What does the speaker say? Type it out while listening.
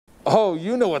Oh,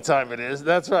 you know what time it is.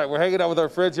 That's right. We're hanging out with our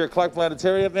friends here at Clark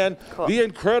Planetarium, man. Cool. The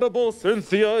incredible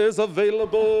Cynthia is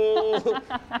available.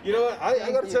 You know what?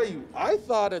 I got to tell you, I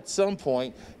thought at some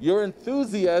point your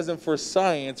enthusiasm for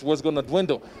science was going to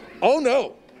dwindle. Oh,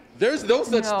 no. There's no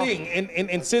such thing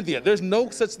in Cynthia. There's no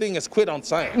such thing as quit on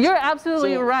science. You're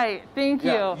absolutely right. Thank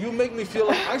you. Yeah, you make me feel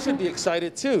like I should be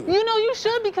excited too. You know, you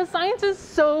should, because science is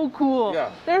so cool.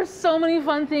 Yeah. There's so many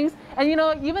fun things. And you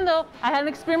know, even though I had an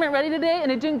experiment ready today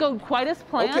and it didn't go quite as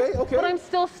planned, but I'm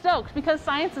still stoked because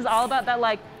science is all about that,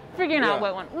 like, figuring out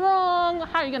what went wrong,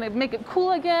 how you're gonna make it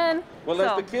cool again. Well,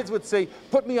 as the kids would say,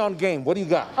 put me on game. What do you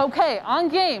got? Okay, on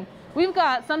game, we've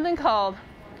got something called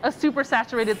a super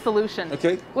saturated solution,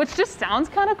 which just sounds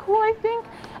kind of cool, I think.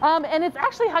 And it's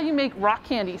actually how you make rock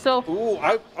candy. So,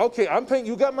 I'm paying.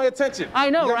 You got my attention.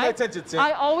 I know, you got right? my attention, Tim.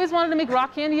 I always wanted to make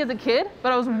rock candy as a kid,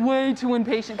 but I was way too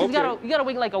impatient because you gotta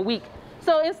wait like a week.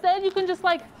 So instead, you can just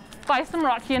like buy some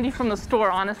rock candy from the store,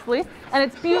 honestly, and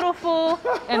it's beautiful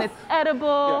and it's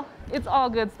edible. It's all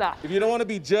good stuff. If you don't want to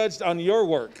be judged on your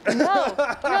work. No.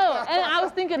 And I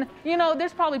was thinking, you know,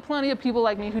 there's probably plenty of people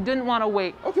like me who didn't want to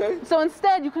wait. So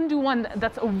instead, you can do one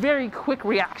that's a very quick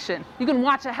reaction. You can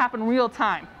watch it happen real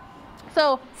time.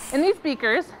 So in these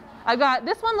beakers, I got,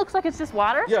 this one looks like it's just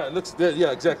water. Yeah, it looks,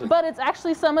 yeah, exactly. But it's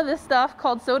actually some of this stuff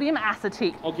called sodium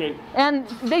acetate. And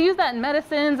they use that in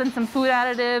medicines and some food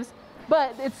additives.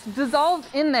 But it's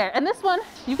dissolved in there. And this one,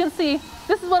 you can see,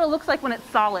 this is what it looks like when it's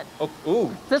solid.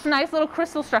 It's this nice little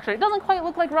crystal structure. It doesn't quite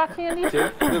look like rock candy,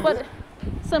 but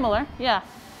similar, yeah.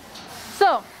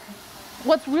 So,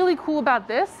 what's really cool about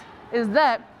this is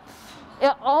that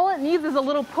all it needs is a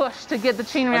little push to get the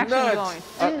chain reaction going.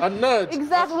 A nudge.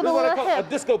 Exactly, with a little hip. A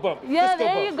disco bump. Yeah,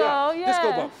 there you go,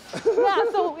 Disco bump.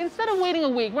 Yeah, so instead of waiting a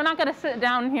week, we're not gonna sit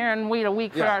down here and wait a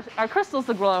week for our crystals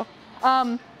to glow.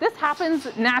 This happens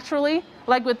naturally,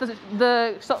 like with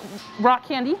the rock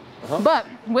candy, but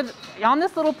on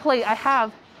this little plate, I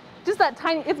have just that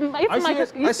tiny, it's a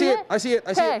microscope. I see it.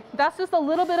 Okay, that's just a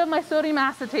little bit of my sodium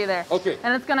acetate there.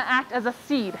 And it's gonna act as a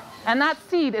seed. And that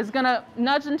seed is gonna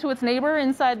nudge into its neighbor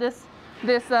inside this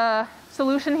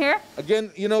solution here.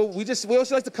 Again, you know, we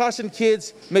also like to caution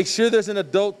kids, make sure there's an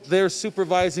adult there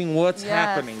supervising what's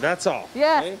happening. That's all.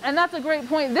 Yes, and that's a great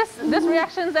point. This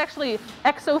reaction is actually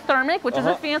exothermic, which is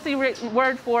a fancy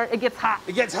word for it gets hot.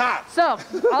 It gets hot. So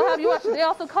I'll have you watch. They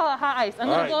also call it hot ice. I'm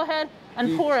gonna go ahead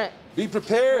and pour it. Be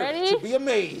prepared to be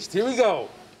amazed. Here we go.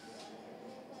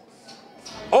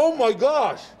 Oh my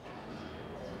gosh.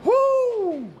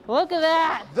 Woo! Look at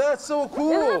that. That's so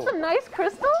cool. Isn't that some nice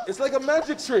crystals? It's like a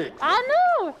magic trick. I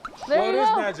know. There you go. It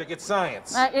is magic. It's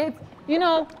science. You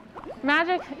know,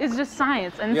 magic is just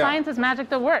science, and science is magic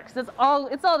that works. It's all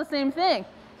the same thing.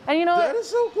 And you know, that is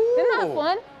so cool. Isn't that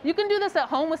fun? You can do this at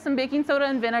home with some baking soda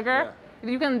and vinegar.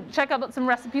 You can check out some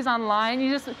recipes online.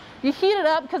 You heat it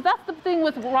up, because that's the thing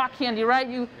with rock candy, right?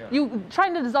 You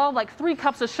trying to dissolve like 3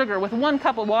 cups of sugar with 1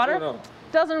 cup of water.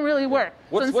 Doesn't really work.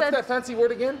 What's that fancy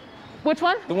word again? Which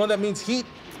one? The one that means heat.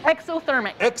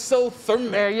 Exothermic. Exothermic.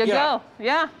 There you go.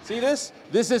 Yeah. See this?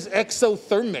 This is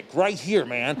exothermic right here,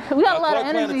 man. We got a lot of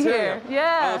energy here.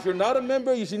 Yeah. If you're not a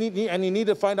member, you need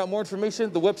to find out more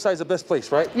information, the website's the best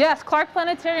place, right? Yes,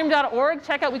 clarkplanetarium.org.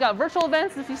 Check out, we got virtual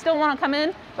events if you still want to come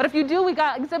in. But if you do, we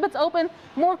got exhibits open,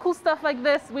 more cool stuff like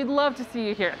this. We'd love to see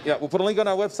you here. Yeah, we'll put a link on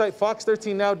our website,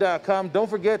 fox13now.com. Don't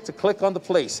forget to click on the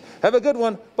place. Have a good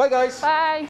one. Bye, guys. Bye.